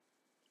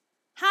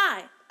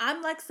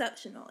I'm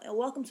Lexceptional, and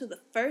welcome to the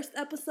first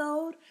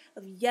episode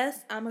of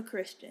Yes, I'm a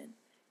Christian.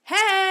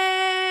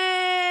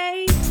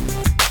 Hey!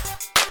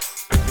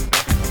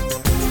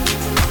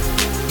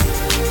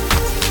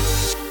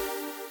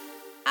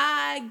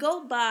 I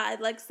go by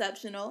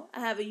Lexceptional. I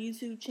have a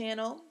YouTube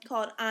channel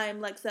called Am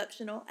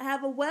Lexceptional. I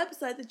have a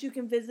website that you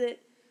can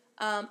visit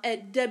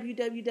at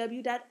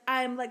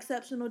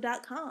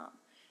www.iamlexceptional.com.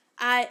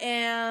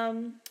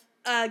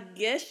 I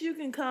guess you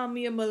can call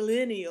me a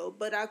millennial,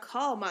 but I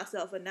call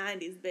myself a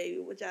 90s baby,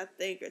 which I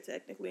think are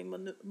technically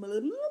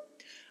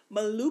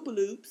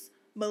maloopaloops,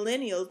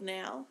 millennials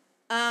now.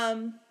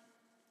 And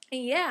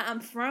yeah, I'm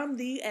from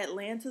the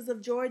Atlantas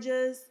of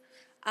Georgias.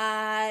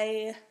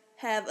 I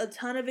have a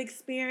ton of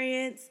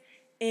experience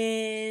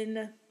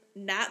in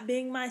not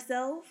being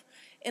myself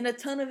and a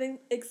ton of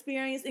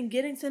experience in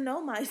getting to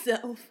know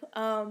myself.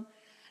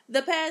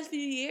 The past few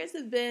years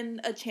have been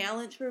a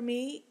challenge for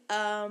me,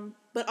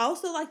 but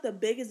also like the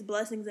biggest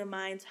blessings in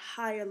my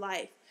entire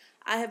life.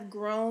 I have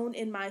grown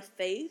in my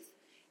faith,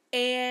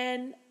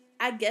 and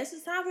I guess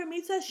it's time for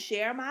me to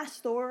share my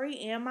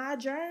story and my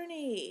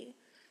journey.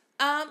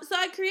 So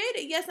I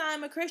created Yes, I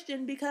Am a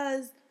Christian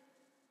because,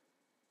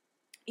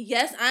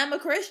 yes, I'm a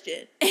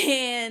Christian.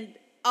 And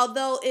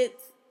although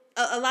it's,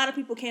 a lot of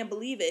people can't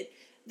believe it,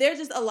 there's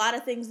just a lot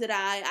of things that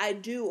I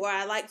do or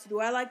I like to do,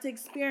 or I like to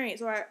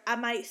experience, or I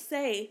might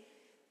say,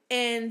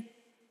 and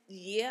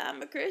yeah,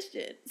 I'm a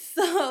Christian.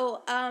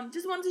 So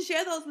just wanted to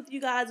share those with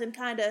you guys and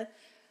kind of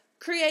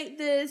create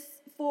this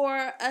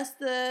for us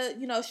to,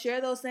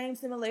 share those same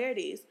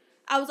similarities.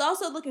 I was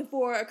also looking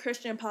for a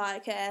Christian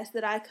podcast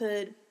that I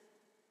could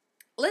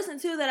listen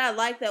to that I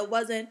like that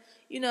wasn't,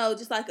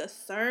 just like a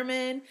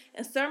sermon.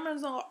 And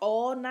sermons are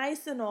all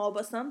nice and all,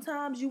 but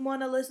sometimes you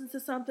want to listen to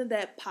something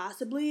that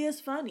possibly is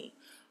funny,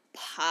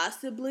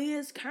 possibly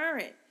is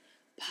current,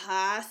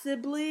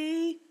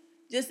 possibly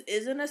just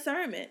isn't a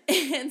sermon.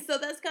 And so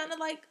that's kind of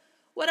like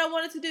what I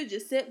wanted to do.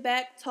 Just sit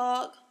back,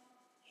 talk,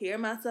 hear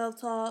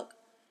myself talk,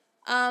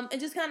 and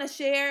just kind of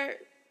share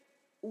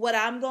what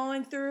I'm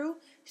going through,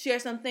 share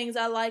some things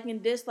I like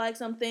and dislike,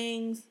 some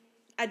things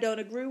I don't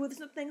agree with,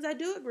 some things I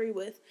do agree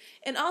with,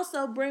 and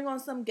also bring on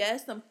some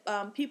guests, some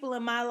people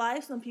in my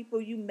life, some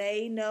people you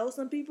may know,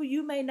 some people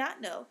you may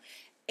not know,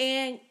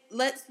 and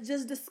let's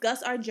just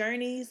discuss our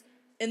journeys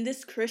in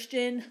this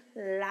Christian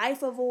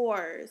life of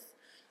ours.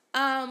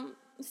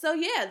 So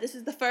yeah, this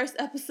is the first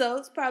episode.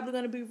 It's probably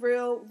going to be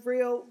real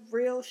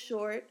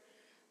short.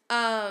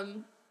 Yeah,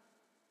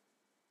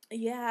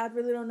 I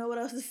really don't know what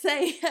else to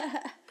say.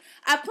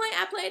 I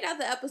planned out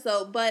the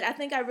episode, but I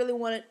think I really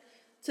wanted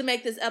to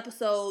make this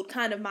episode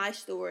kind of my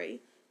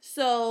story.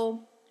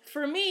 So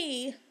for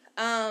me,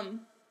 I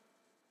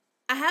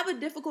have a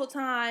difficult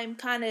time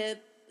kind of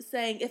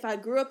saying if I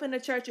grew up in a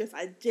church or if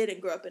I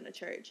didn't grow up in a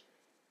church.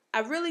 I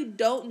really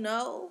don't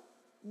know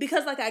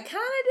because I kind of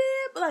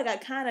did, but I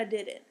kind of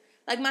didn't.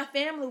 Like my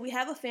family, we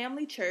have a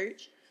family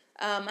church.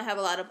 I have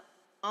a lot of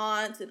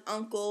aunts and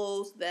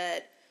uncles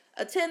that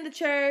attend the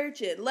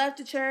church and left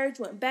the church,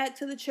 went back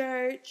to the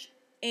church.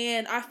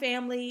 And our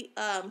family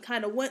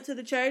kind of went to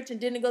the church and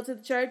didn't go to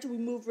the church. We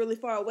moved really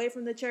far away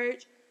from the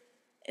church.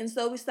 And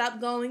so we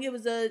stopped going. It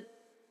was a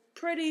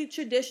pretty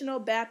traditional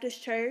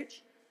Baptist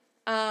church.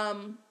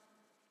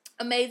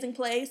 Amazing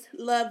place.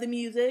 Loved the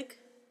music.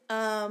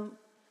 The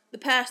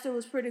pastor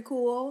was pretty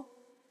cool.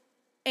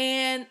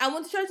 And I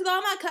went to church with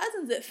all my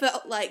cousins. It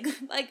felt like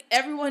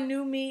everyone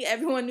knew me.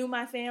 Everyone knew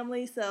my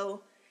family.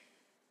 So,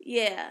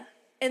 yeah.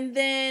 And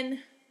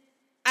then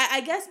I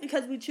guess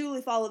because we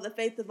truly follow the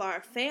faith of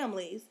our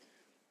families,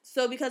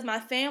 so because my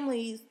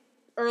families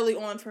early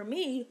on for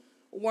me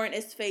weren't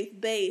as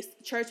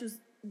faith-based, church was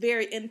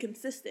very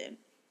inconsistent.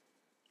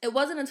 It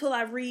wasn't until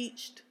I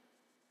reached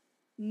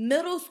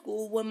middle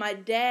school when my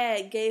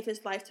dad gave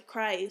his life to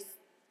Christ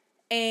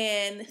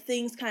and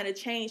things kind of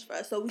changed for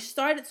us. So we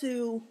started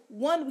to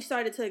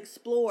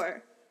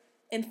explore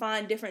and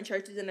find different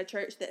churches in the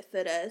church that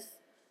fit us.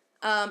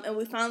 And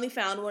we finally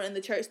found one in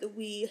the church that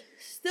we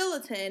still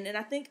attend. And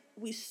I think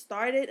we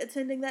started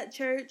attending that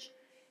church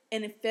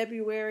in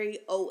February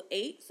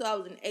 2008. So I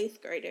was an 8th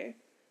grader.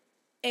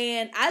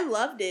 And I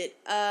loved it.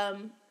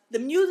 The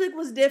music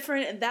was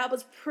different, and that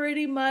was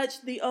pretty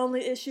much the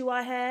only issue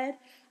I had.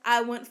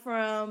 I went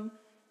from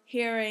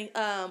hearing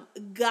black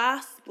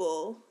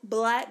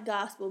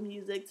gospel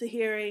music, to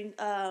hearing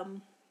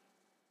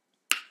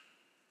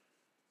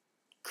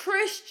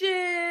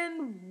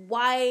Christian,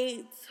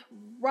 white,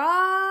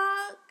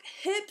 rock,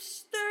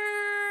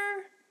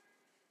 hipster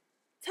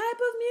type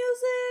of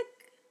music.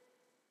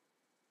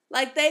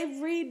 Like they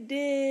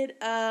redid,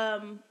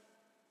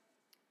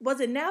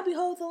 was it Now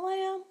Behold the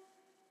Lamb?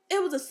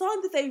 It was a song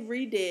that they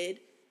redid.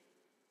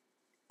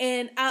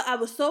 And I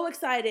was so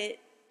excited.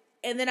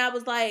 And then I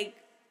was like,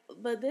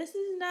 but this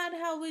is not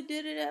how we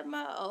did it at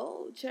my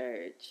old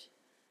church.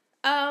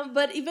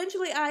 But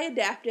eventually I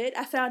adapted.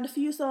 I found a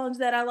few songs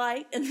that I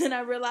liked, and then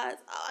I realized,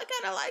 I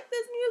kind of like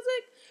this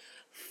music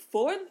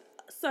for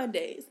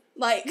Sundays.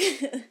 Like,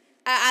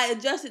 I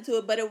adjusted to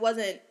it, but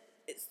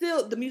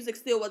the music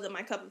still wasn't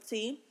my cup of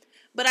tea.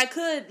 But I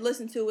could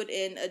listen to it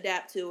and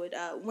adapt to it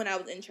when I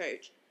was in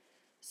church.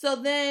 So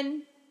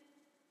then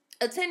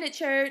attended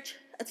church,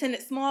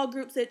 attended small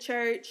groups at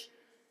church,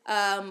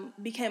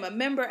 became a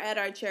member at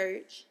our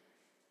church.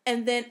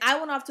 And then I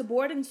went off to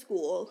boarding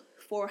school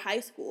for high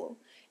school.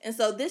 And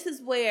so this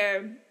is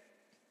where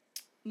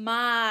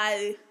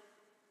my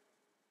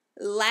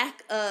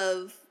lack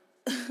of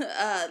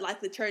like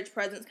the church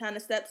presence kind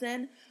of steps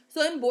in.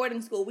 So in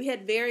boarding school, we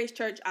had various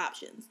church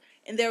options.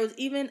 And there was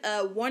even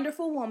a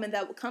wonderful woman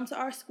that would come to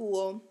our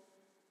school,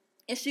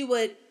 and she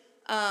would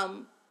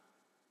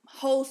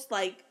host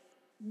like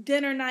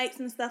dinner nights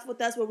and stuff with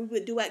us where we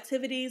would do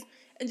activities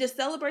and just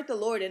celebrate the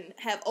Lord and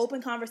have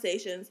open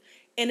conversations.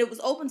 And it was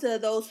open to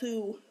those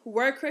who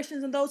were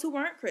Christians and those who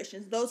weren't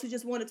Christians, those who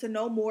just wanted to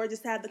know more,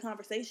 just to have the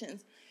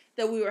conversations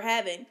that we were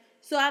having.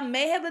 So I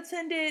may have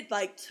attended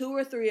like 2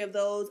 or 3 of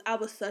those. I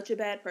was such a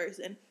bad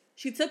person.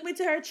 She took me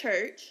to her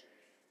church,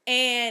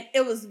 and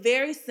it was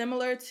very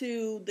similar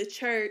to the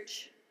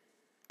church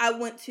I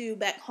went to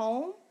back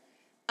home.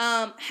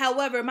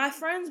 However, my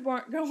friends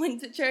weren't going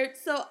to church,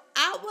 so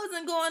I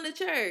wasn't going to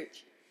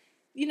church.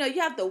 You know,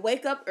 you have to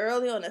wake up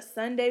early on a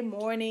Sunday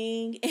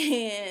morning,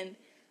 and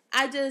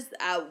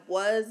I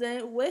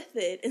wasn't with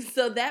it. And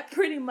so that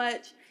pretty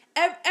much,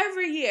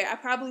 every year, I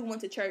probably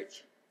went to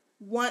church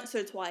once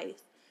or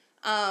twice.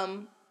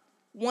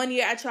 One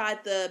year I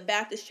tried the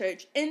Baptist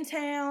church in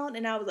town,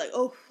 and I was like,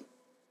 oh,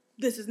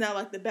 this is not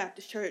like the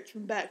Baptist church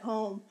from back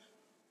home,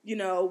 you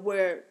know,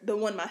 where the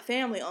one my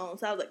family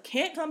owns. So I was like,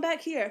 can't come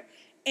back here.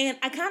 And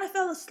I kind of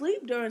fell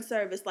asleep during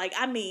service. Like,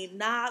 I mean,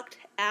 knocked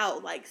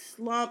out, like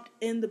slumped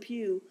in the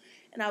pew.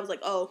 And I was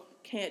like, oh,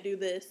 can't do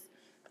this.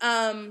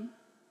 I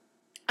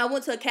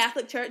went to a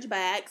Catholic church by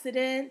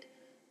accident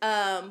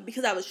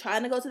because I was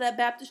trying to go to that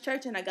Baptist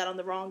church and I got on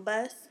the wrong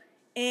bus.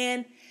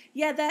 And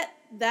yeah,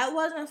 that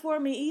wasn't for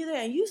me either.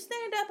 And you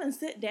stand up and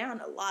sit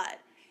down a lot.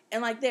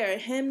 And like there are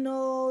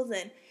hymnals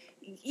and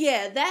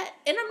yeah,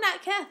 and I'm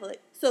not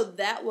Catholic. So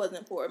that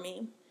wasn't for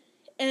me.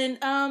 And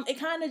it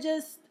kind of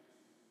just,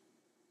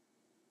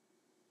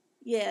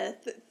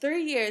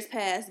 3 years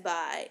passed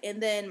by.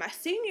 And then my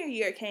senior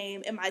year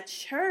came and my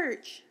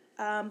church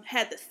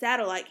had the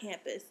satellite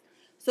campus.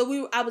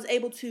 So I was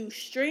able to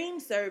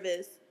stream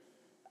service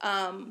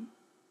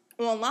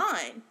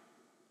online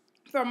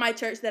from my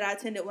church that I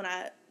attended when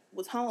I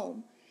was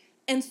home.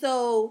 And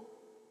so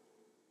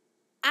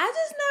I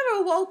just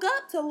never woke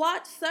up to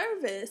watch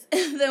service.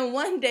 And then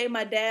one day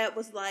my dad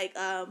was like,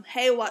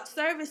 hey, watch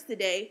service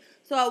today.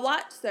 So I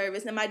watched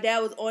service and my dad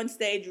was on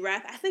stage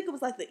rapping. I think it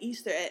was like the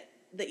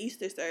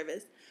Easter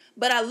service.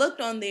 But I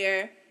looked on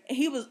there and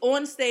he was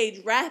on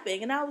stage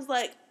rapping and I was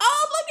like,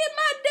 oh, look at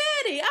my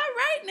daddy. All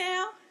right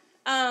now.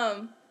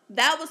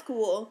 That was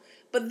cool.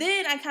 But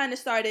then I kind of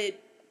started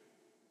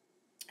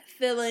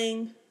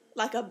feeling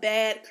like a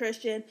bad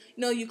Christian.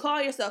 You know, you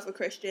call yourself a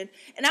Christian.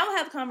 And I would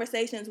have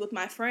conversations with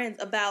my friends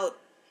about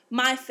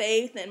my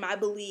faith and my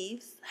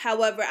beliefs.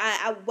 However,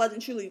 I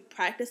wasn't truly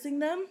practicing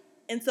them.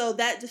 And so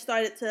that just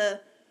started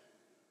to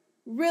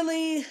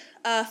really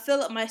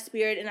fill up my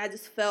spirit. And I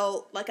just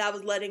felt like I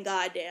was letting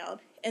God down.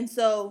 And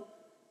so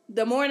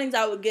the mornings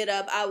I would get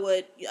up, I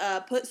would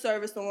put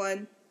service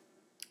on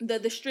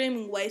the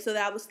streaming way so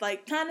that I was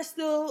like kind of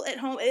still at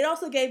home. It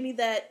also gave me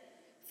that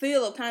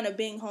feel of kind of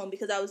being home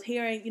because I was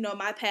hearing, you know,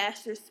 my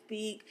pastor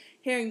speak,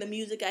 hearing the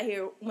music I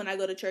hear when I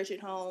go to church at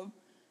home.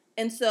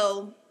 And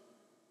so,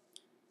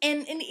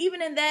 and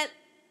even in that,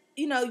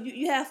 you know,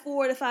 you have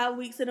 4 to 5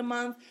 weeks in a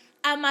month.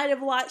 I might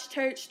have watched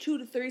church 2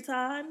 to 3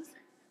 times.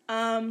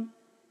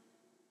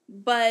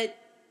 But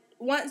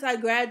once I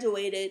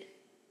graduated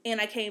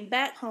and I came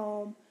back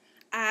home,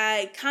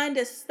 I kind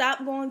of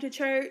stopped going to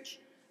church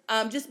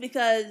just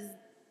because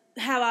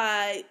how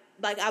I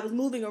was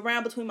moving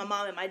around between my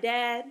mom and my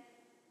dad.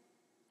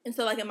 And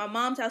so, like, at my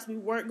mom's house, we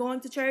weren't going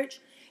to church,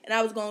 and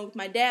I was going with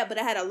my dad, but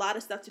I had a lot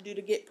of stuff to do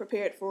to get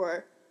prepared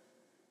for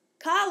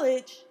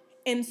college,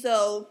 and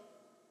so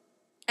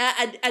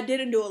I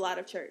didn't do a lot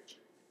of church.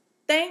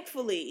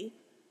 Thankfully,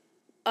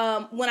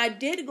 when I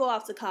did go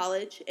off to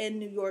college in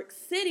New York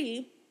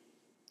City,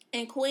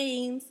 in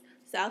Queens,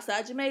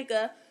 Southside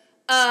Jamaica,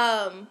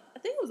 I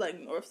think it was, like,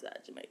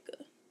 Northside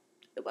Jamaica.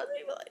 It wasn't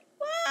even, like,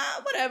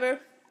 well, whatever.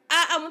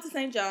 I went to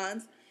St.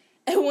 John's,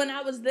 and when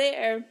I was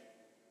there,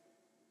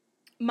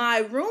 my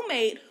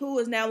roommate, who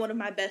is now one of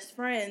my best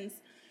friends,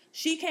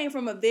 she came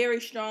from a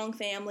very strong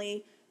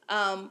family,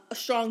 a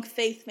strong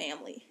faith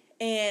family.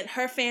 And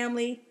her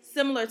family,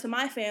 similar to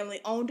my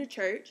family, owned a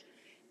church.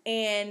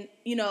 And,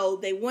 you know,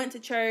 they went to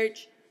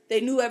church.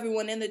 They knew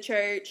everyone in the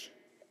church.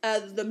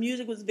 The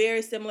music was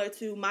very similar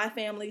to my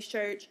family's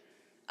church,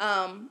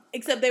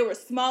 except they were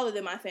smaller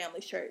than my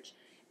family's church.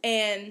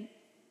 And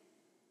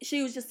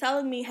she was just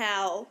telling me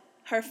how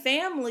her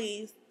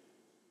family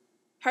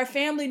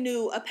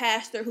knew a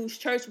pastor whose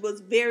church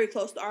was very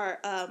close to our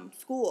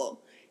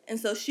school. And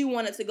so she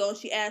wanted to go, and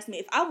she asked me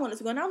if I wanted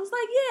to go. And I was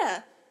like,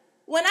 yeah.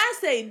 When I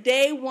say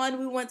day one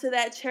we went to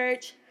that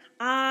church,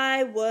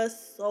 I was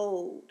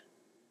sold.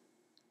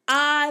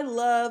 I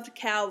loved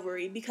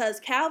Calvary because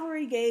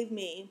Calvary gave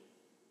me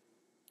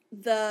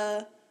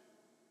the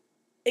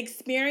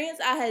experience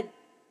I had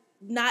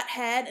not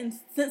had and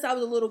since I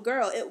was a little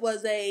girl.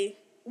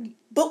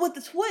 But with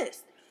the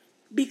twist,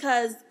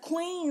 because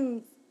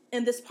Queens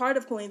and this part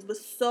of Queens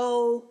was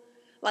so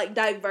like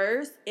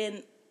diverse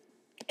in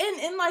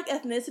like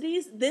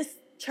ethnicities. This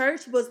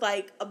church was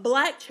like a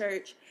black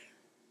church,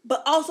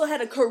 but also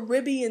had a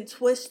Caribbean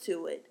twist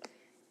to it.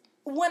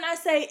 When I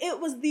say it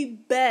was the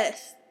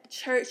best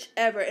church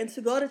ever, and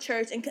to go to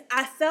church, and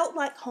I felt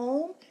like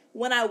home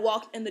when I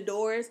walked in the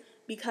doors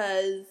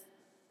because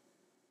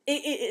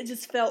it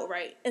just felt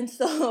right. And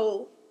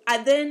so I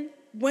then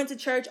went to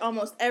church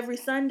almost every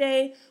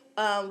Sunday.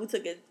 We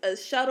took a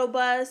shuttle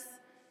bus,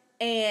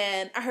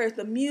 and I heard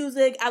the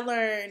music. I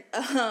learned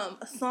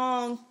a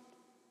song,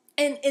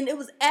 and it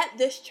was at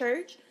this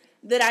church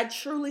that I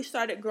truly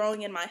started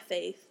growing in my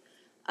faith.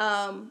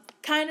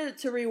 Kind of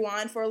to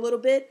rewind for a little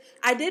bit,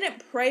 I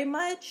didn't pray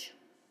much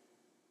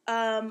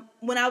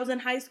when I was in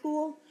high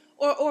school,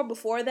 or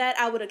before that.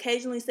 I would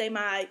occasionally say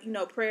my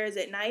prayers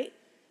at night,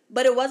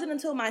 but it wasn't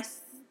until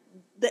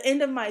the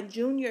end of my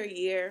junior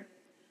year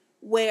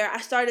where I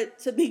started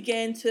to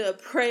begin to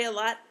pray a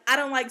lot. I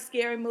don't like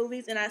scary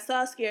movies, and I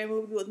saw a scary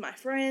movie with my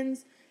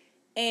friends,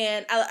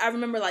 and I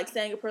remember like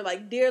saying a prayer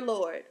like, "Dear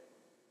Lord,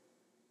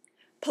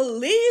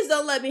 please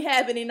don't let me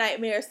have any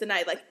nightmares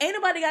tonight. Like, ain't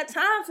nobody got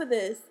time for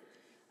this."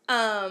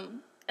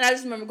 And I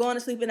just remember going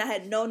to sleep and I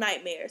had no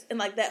nightmares. And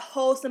like that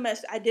whole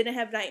semester, I didn't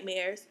have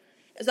nightmares.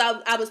 And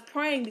so I was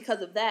praying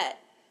because of that.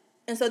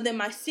 And so then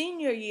my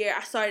senior year,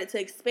 I started to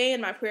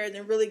expand my prayers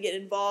and really get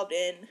involved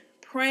in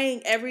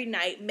praying every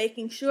night,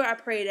 making sure I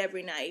prayed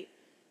every night,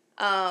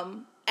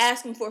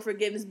 asking for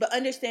forgiveness, but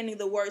understanding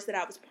the words that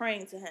I was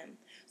praying to him.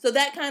 So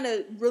that kind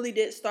of really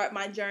did start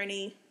my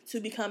journey to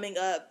becoming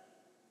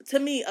to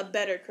me, a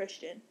better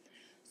Christian.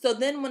 So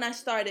then when I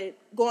started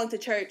going to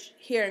church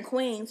here in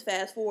Queens,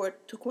 fast forward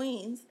to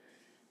Queens,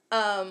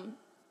 I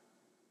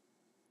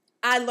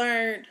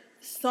learned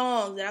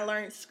songs and I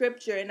learned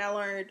scripture and I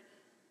learned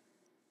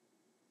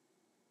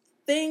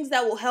things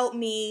that will help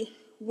me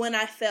when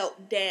I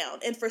felt down.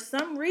 And for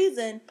some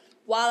reason,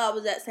 while I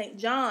was at St.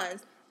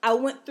 John's, I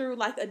went through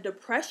like a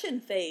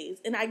depression phase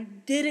and I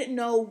didn't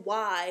know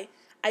why.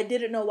 I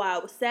didn't know why I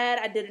was sad.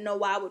 I didn't know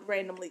why I would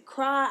randomly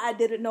cry. I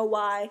didn't know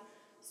why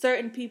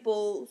certain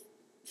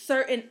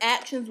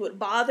actions would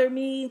bother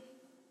me.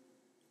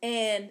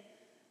 And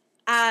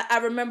I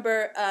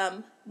remember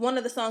one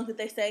of the songs that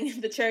they sang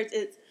in the church,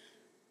 it's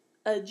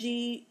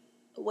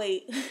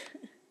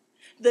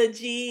the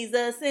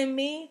Jesus in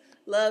me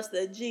loves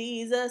the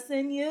Jesus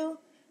in you.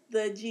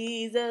 The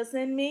Jesus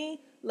in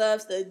me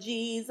loves the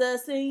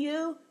Jesus in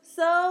you.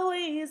 So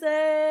easy.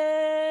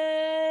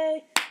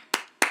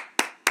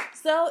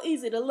 So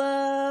easy to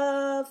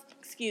love.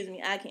 Excuse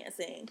me, I can't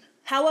sing.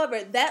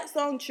 However, that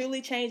song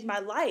truly changed my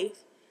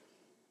life.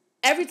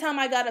 Every time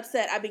I got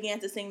upset, I began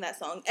to sing that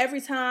song.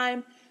 Every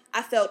time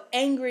I felt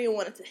angry and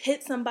wanted to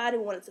hit somebody,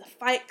 wanted to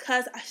fight,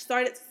 cuss, I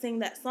started to sing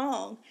that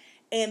song.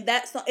 And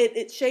that song,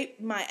 it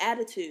shaped my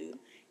attitude.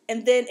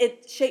 And then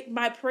it shaped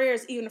my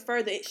prayers even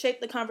further. It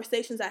shaped the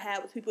conversations I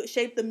had with people. It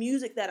shaped the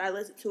music that I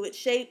listened to. It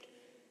shaped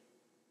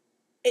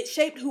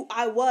who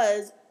I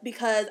was,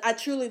 because I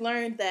truly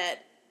learned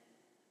that,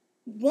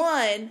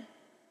 one,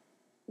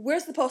 we're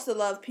supposed to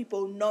love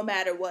people no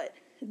matter what.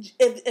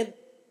 If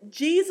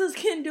Jesus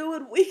can do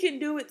it, we can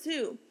do it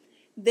too.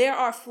 There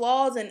are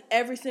flaws in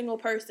every single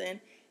person,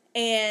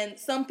 and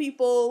some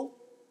people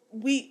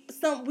we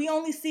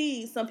only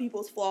see some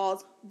people's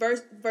flaws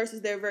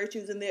versus their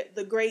virtues and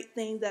the great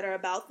things that are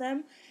about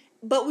them,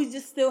 but we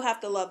just still have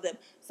to love them.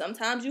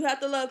 Sometimes you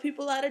have to love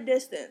people at a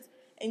distance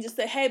and just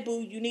say, "Hey,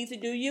 boo, you need to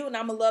do you, and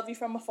I'm gonna love you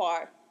from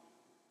afar,"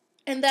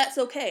 and that's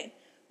okay.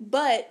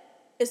 But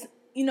it's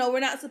we're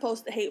not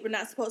supposed to hate. We're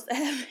not supposed to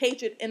have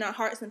hatred in our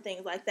hearts and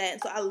things like that.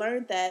 And so I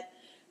learned that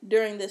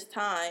during this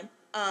time.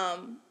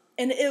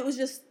 And it was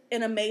just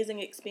an amazing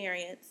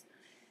experience.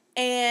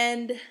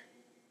 And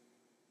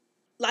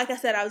like I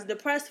said, I was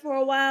depressed for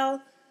a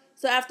while.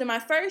 So after my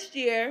first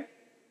year,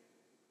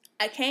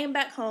 I came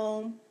back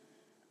home,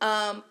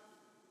 and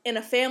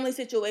a family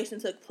situation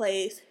took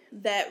place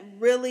that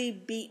really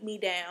beat me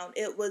down.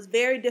 It was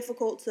very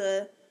difficult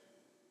to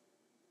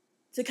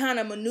kind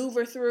of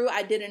maneuver through.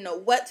 I didn't know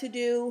what to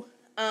do.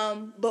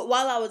 But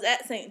while I was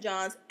at St.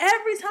 John's,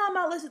 every time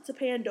I listened to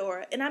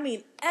Pandora, and I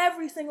mean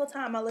every single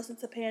time I listened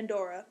to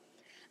Pandora,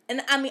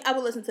 and I mean I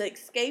would listen to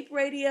Escape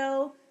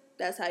Radio,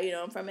 that's how you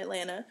know I'm from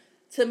Atlanta,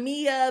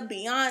 Tamia,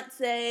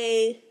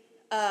 Beyonce,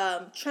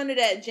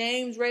 Trinidad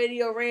James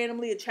Radio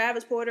randomly,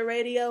 Travis Porter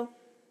Radio.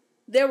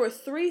 There were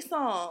 3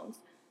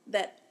 songs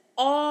that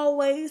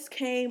always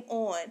came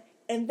on,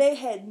 and they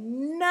had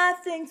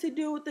nothing to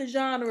do with the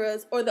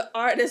genres or the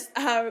artists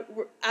I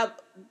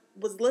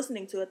was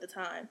listening to at the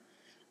time.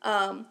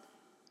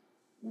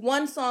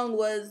 One song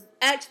was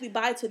actually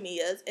by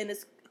Tamia's, and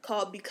it's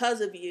called Because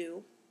of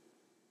You,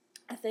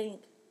 I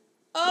think.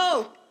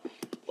 Oh,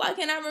 why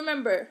can't I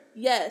remember?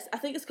 Yes, I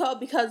think it's called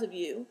Because of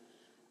You.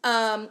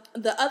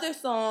 The other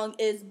song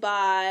is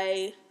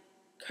by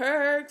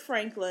Kirk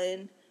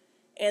Franklin,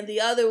 and the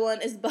other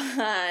one is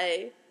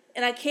by,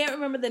 and I can't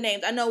remember the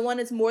names. I know one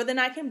is More Than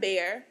I Can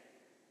Bear,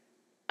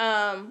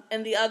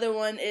 and the other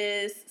one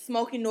is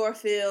Smokey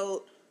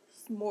Norfield.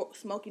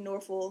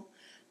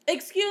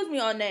 Excuse me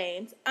on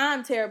names.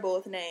 I'm terrible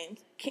with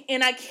names.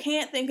 And I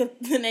can't think of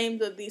the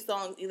names of these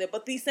songs either.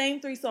 But these same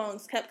 3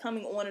 songs kept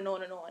coming on and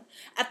on and on.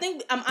 I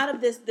think I'm out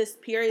of this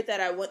period that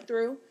I went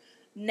through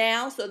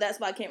now, so that's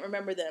why I can't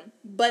remember them.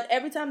 But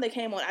every time they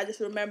came on, I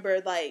just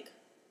remember, like,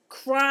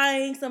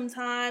 crying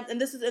sometimes. And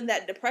this is in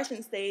that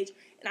depression stage,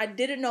 and I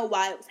didn't know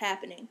why it was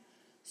happening.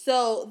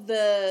 So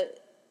the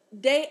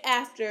day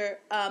after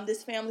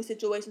this family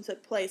situation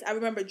took place, I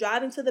remember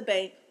driving to the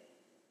bank,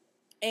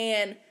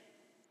 and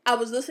I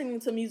was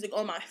listening to music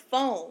on my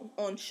phone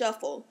on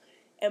shuffle,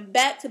 and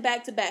back to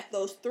back to back,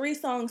 those 3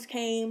 songs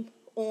came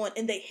on,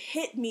 and they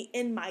hit me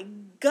in my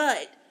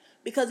gut,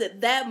 because at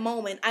that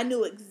moment, I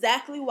knew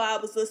exactly why I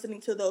was listening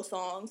to those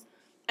songs.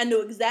 I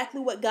knew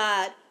exactly what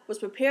God was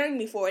preparing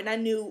me for, and I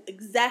knew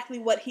exactly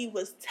what He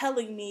was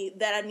telling me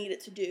that I needed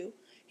to do.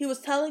 He was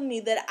telling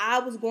me that I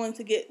was going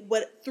to get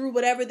through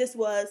whatever this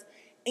was,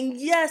 and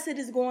yes, it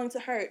is going to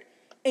hurt,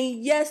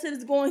 and yes, it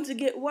is going to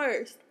get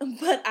worse,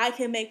 but I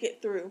can make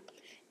it through.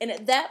 And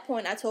at that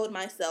point, I told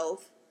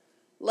myself,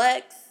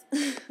 Lex,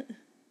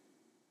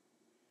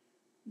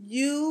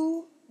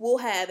 you will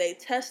have a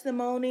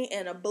testimony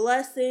and a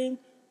blessing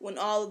when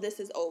all of this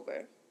is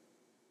over.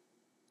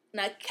 And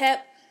I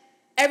kept,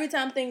 every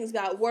time things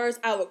got worse,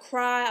 I would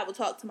cry. I would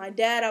talk to my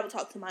dad. I would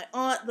talk to my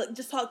aunt. Like,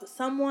 just talk to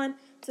someone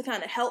to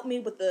kind of help me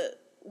with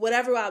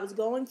whatever I was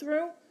going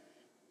through.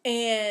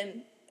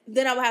 And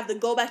then I would have to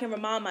go back and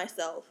remind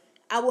myself,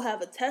 I will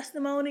have a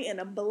testimony and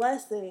a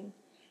blessing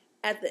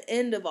at the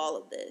end of all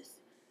of this.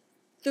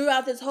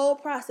 Throughout this whole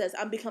process,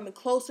 I'm becoming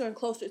closer and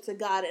closer to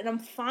God, and I'm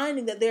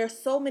finding that there are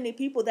so many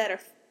people that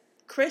are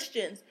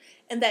Christians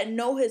and that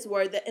know His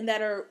word, and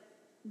that are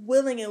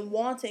willing and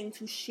wanting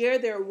to share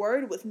their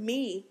word with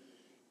me.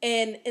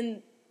 And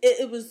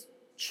it was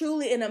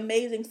truly an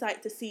amazing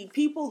sight to see.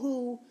 People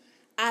who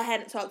I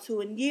hadn't talked to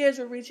in years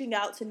were reaching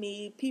out to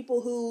me.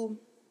 People who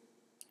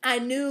I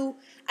knew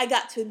I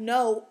got to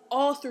know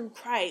all through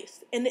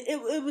Christ. And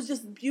it was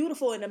just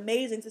beautiful and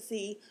amazing to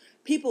see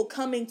people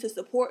coming to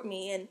support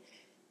me, and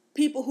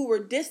people who were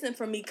distant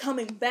from me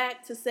coming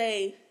back to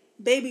say,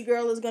 baby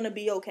girl is going to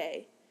be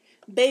okay.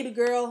 Baby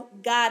girl,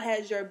 God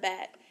has your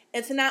back.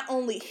 And to not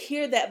only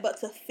hear that,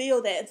 but to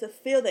feel that, and to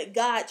feel that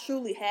God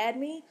truly had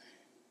me,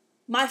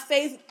 my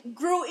faith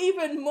grew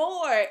even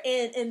more.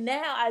 And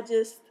now I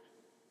just,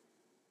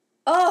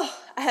 I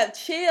have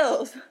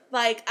chills.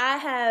 Like,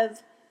 I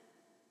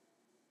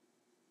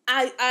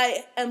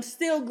am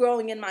still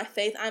growing in my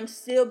faith. I'm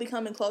still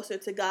becoming closer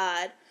to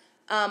God.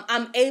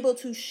 I'm able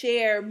to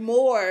share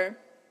more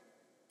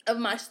of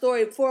my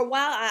story. For a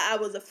while, I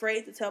was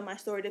afraid to tell my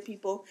story to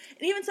people,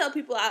 and even tell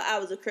people I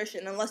was a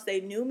Christian unless they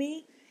knew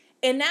me.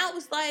 And now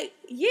it's like,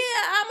 yeah,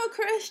 I'm a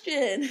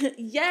Christian.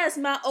 Yes,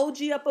 my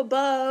OG up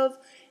above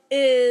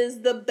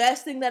is the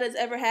best thing that has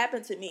ever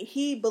happened to me.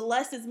 He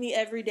blesses me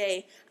every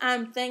day.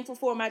 I'm thankful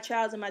for my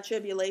trials and my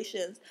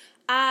tribulations.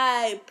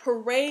 I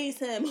praise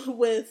Him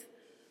with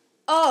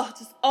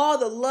just all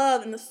the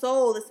love and the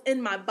soul that's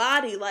in my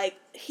body. Like,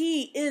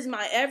 He is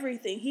my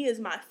everything. He is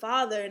my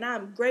Father, and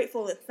I'm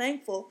grateful and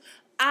thankful.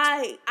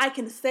 I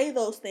can say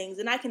those things,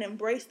 and I can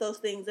embrace those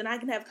things, and I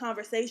can have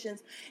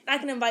conversations, and I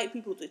can invite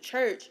people to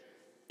church.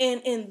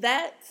 And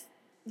that's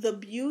the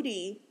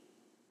beauty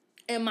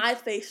in my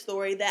faith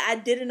story that I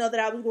didn't know that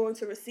I was going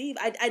to receive.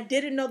 I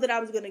didn't know that I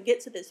was going to get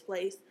to this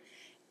place.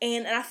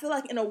 And I feel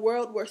like in a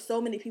world where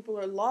so many people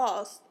are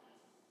lost,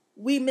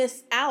 we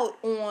miss out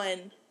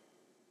on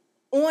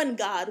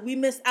God. We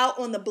miss out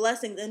on the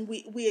blessings, and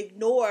we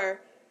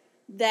ignore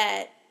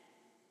that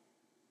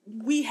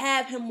we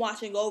have Him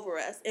watching over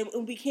us, and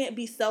we can't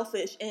be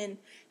selfish in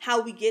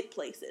how we get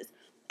places.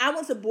 I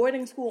went to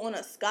boarding school on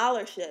a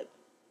scholarship.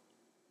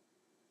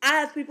 I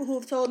have people who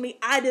have told me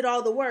I did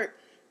all the work.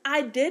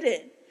 I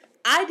didn't.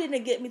 I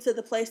didn't get me to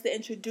the place that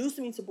introduced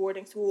me to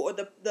boarding school, or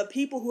the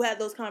people who had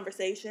those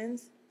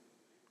conversations.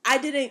 I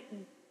didn't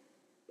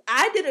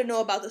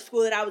know about the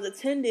school that I was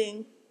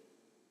attending.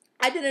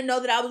 I didn't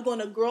know that I was going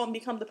to grow and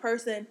become the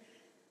person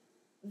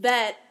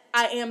that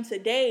I am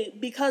today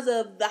because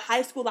of the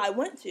high school I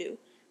went to.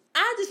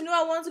 I just knew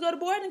I wanted to go to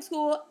boarding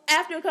school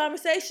after a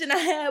conversation I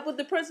had with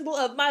the principal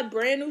of my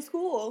brand new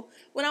school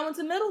when I went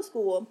to middle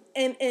school.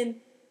 And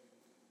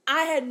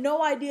I had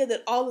no idea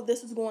that all of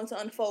this was going to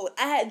unfold.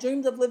 I had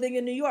dreams of living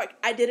in New York.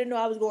 I didn't know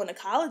I was going to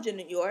college in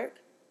New York.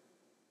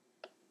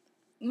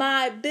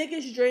 My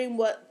biggest dream,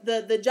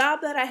 the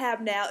job that I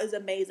have now is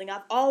amazing.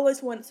 I've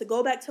always wanted to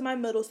go back to my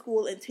middle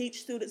school and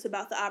teach students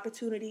about the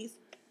opportunities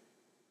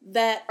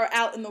that are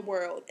out in the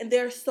world. And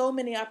there are so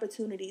many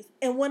opportunities.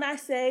 And when I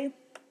say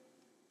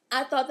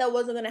I thought that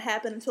wasn't going to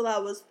happen until I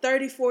was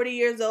 30, 40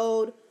 years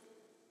old,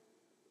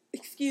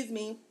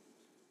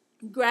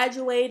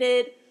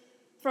 graduated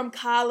from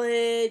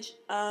college,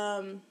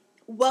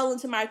 well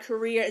into my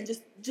career, and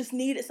just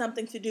needed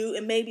something to do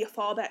and maybe a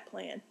fallback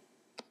plan.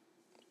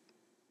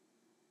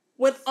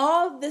 when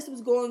all this was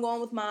going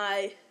on with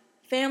my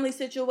family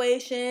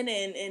situation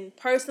and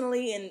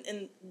personally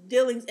and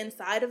dealings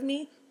inside of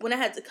me, when I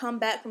had to come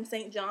back from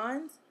St.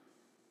 John's,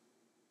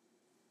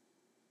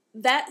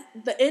 that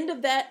the end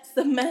of that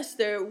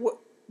semester,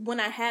 when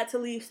I had to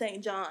leave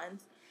St.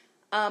 John's,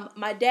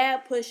 my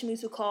dad pushed me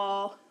to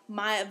call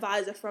my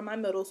advisor from my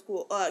middle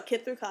school,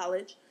 kid through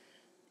college,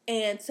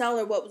 and tell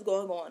her what was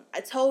going on. I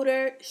told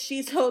her,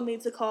 she told me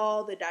to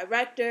call the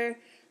director,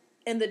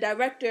 and the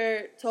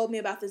director told me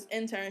about this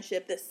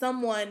internship that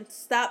someone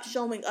stopped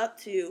showing up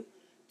to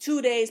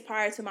 2 days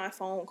prior to my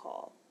phone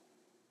call.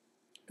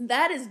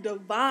 That is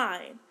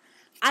divine.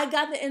 I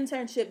got the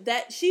internship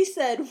that she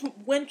said,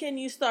 when can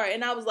you start?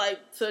 And I was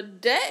like,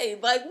 today.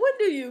 Like, when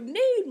do you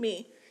need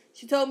me?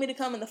 She told me to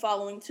come in the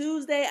following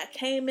Tuesday. I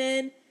came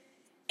in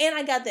and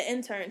I got the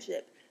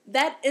internship.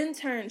 That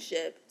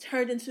internship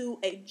turned into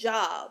a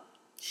job.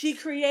 She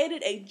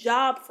created a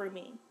job for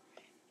me.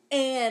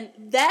 And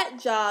that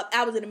job,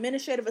 I was an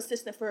administrative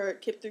assistant for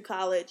KIPP through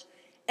college.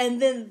 And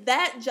then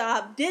that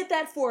job, did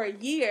that for a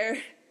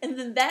year. And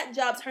then that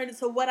job turned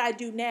into what I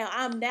do now.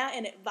 I'm now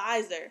an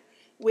advisor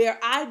where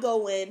I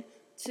go in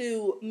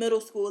to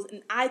middle schools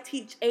and I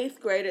teach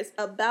 8th graders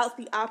about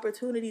the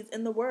opportunities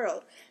in the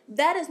world.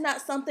 That is not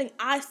something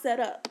I set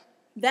up.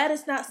 That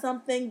is not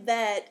something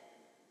that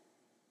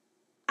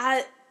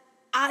I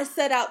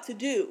set out to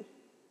do.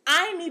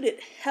 I needed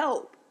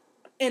help.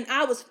 And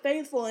I was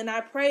faithful and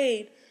I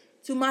prayed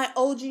to my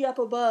OG up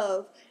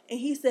above. And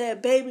he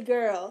said, baby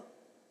girl,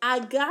 I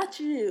got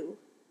you.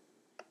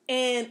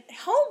 And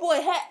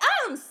homeboy I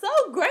am so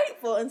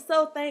grateful and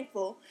so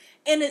thankful.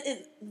 And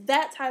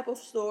that type of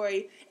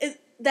story,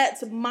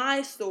 that's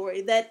my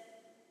story. That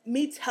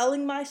me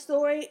telling my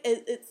story,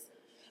 it's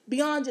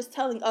beyond just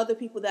telling other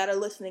people that are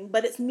listening.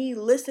 But it's me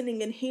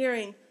listening and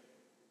hearing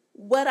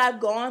what I've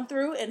gone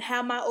through and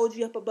how my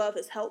OG up above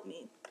has helped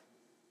me.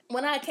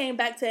 When I came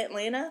back to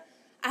Atlanta,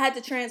 I had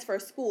to transfer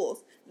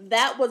schools.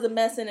 That was a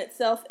mess in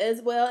itself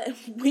as well, and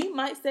we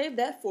might save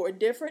that for a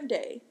different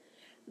day.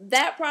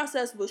 That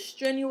process was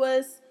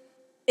strenuous.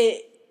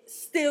 It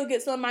still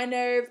gets on my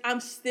nerves. I'm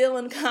still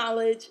in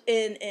college,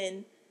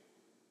 and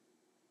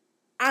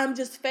I'm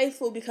just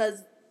faithful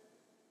because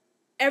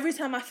every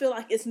time I feel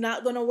like it's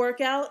not going to work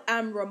out,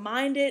 I'm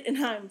reminded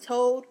and I'm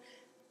told,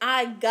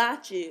 I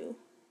got you.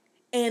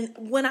 And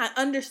when I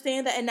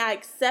understand that and I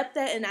accept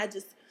that and I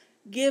just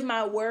give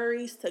my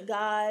worries to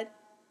God,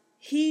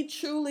 He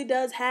truly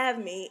does have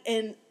me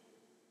and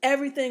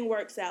everything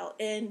works out.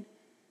 And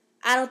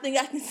I don't think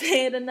I can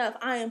say it enough.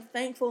 I am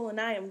thankful and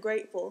I am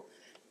grateful.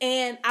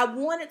 And I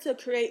wanted to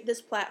create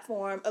this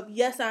platform of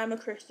Yes, I Am a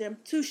Christian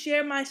to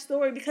share my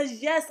story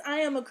because yes, I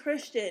am a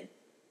Christian.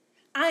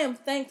 I am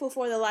thankful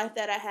for the life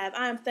that I have.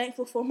 I am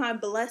thankful for my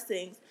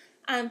blessings.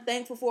 I am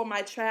thankful for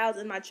my trials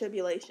and my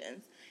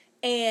tribulations.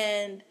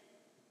 And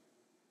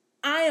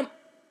I am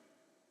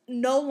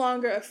no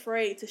longer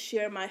afraid to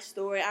share my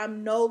story.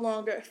 I'm no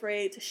longer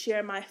afraid to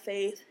share my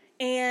faith.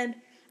 And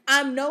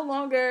I'm no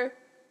longer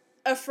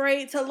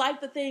afraid to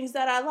like the things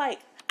that I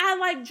like. I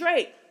like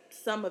Drake,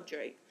 some of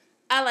Drake.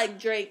 I like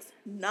Drake's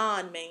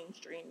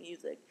non-mainstream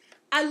music.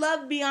 I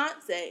love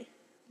Beyonce.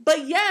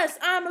 But yes,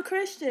 I'm a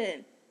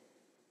Christian.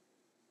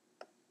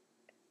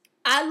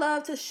 I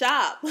love to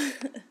shop.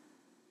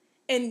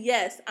 And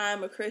yes,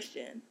 I'm a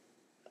Christian.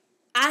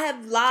 I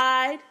have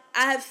lied,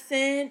 I have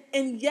sinned,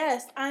 and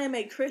yes, I am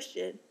a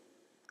Christian.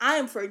 I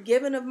am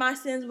forgiven of my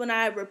sins when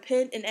I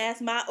repent and ask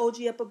my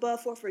OG up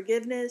above for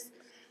forgiveness.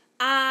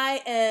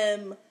 I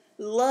am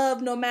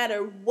loved no matter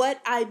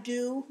what I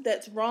do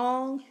that's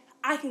wrong.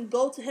 I can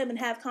go to him and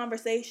have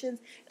conversations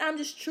that I'm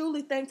just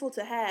truly thankful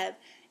to have.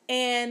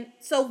 And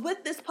so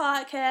with this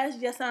podcast,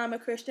 Yes, I'm a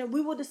Christian,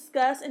 we will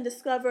discuss and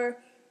discover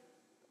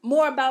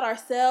more about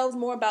ourselves,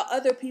 more about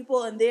other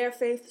people and their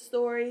faith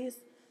stories,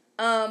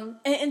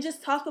 and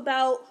just talk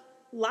about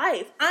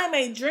life. I'm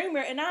a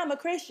dreamer and I'm a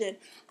Christian.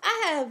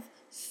 I have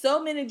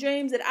so many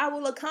dreams that I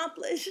will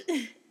accomplish.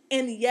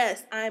 And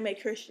yes, I am a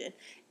Christian.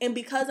 And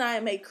because I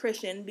am a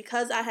Christian,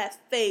 because I have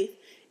faith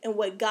in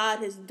what God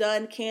has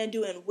done, can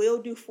do, and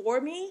will do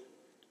for me,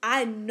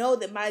 I know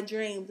that my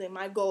dreams and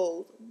my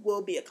goals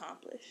will be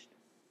accomplished.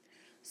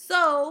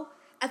 So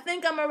I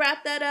think I'm going to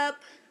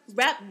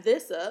wrap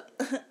this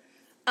up.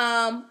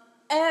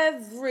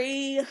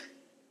 Every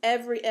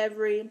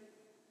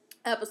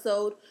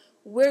episode,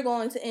 we're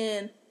going to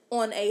end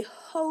on a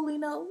holy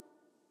note.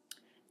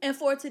 And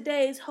for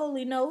today's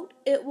holy note,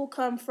 it will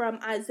come from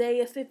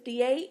Isaiah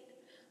 58,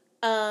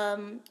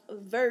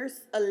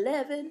 verse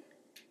 11.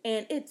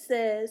 And it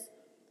says,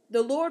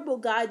 "The Lord will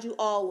guide you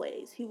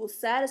always. He will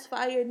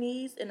satisfy your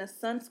needs in a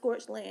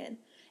sun-scorched land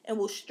and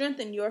will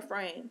strengthen your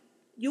frame.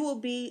 You will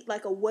be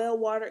like a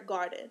well-watered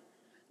garden,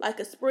 like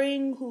a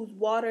spring whose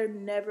water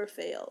never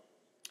fails."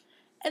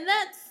 And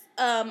that's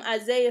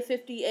Isaiah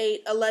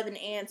 58, 11,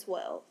 and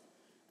 12.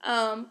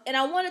 And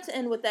I wanted to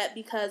end with that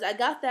because I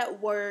got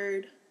that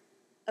word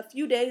a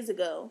few days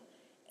ago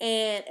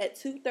and at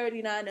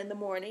 2:39 in the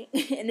morning.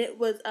 And it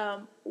was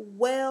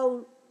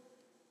well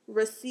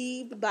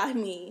received by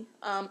me.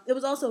 It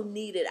was also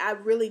needed. I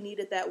really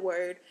needed that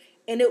word.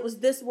 And it was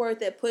this word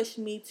that pushed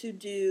me to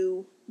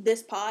do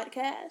this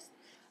podcast.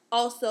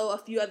 Also, a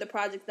few other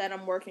projects that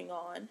I'm working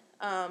on.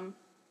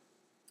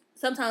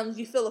 Sometimes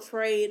you feel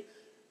afraid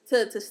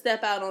to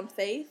step out on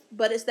faith,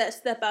 but it's that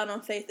step out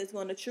on faith that's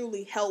going to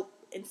truly help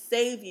and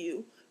save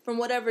you from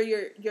whatever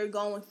you're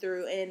going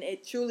through, and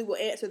it truly will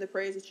answer the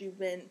prayers that you've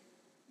been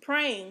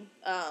praying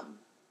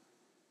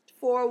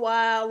for a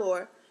while,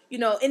 or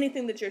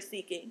anything that you're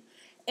seeking.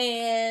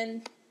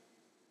 And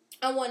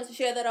I wanted to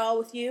share that all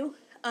with you.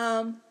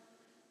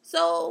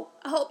 So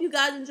I hope you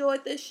guys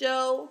enjoyed this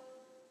show.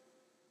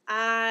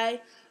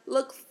 I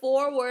look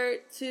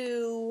forward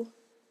to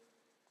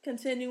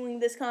continuing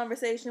this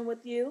conversation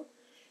with you.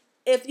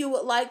 If you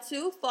would like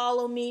to,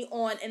 follow me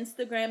on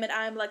Instagram at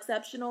Am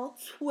Lexceptional,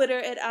 Twitter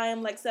at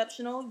Am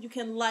Lexceptional. You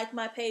can like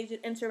my page and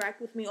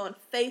interact with me on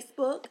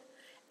Facebook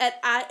at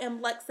I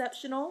Am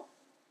Lexceptional.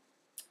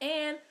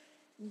 And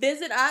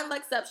visit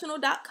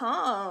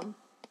IamLexceptional.com.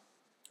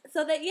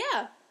 So that,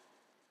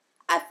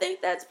 I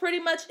think that's pretty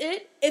much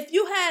it. If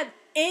you have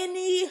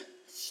any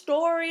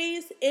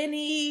stories,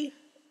 any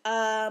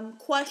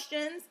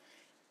questions,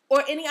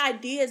 or any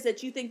ideas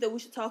that you think that we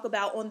should talk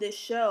about on this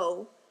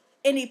show,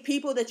 any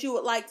people that you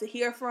would like to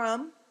hear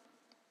from,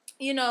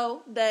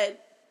 that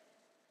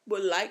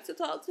would like to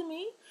talk to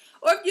me,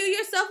 or if you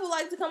yourself would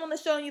like to come on the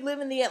show and you live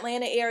in the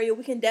Atlanta area,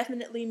 we can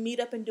definitely meet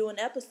up and do an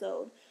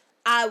episode.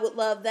 I would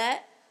love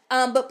that.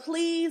 But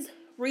please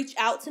reach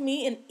out to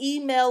me and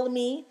email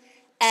me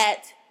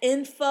at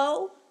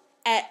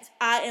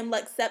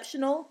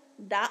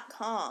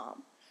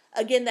info@IamLexceptional.com.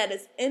 Again, that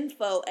is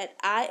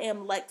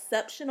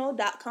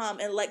info@IamLexceptional.com.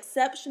 And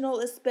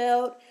Lexceptional is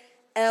spelled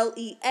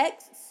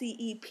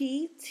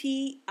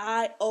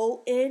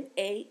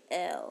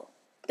Lexceptional.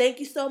 Thank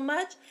you so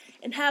much,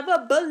 and have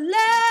a blessed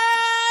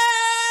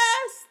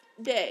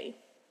day.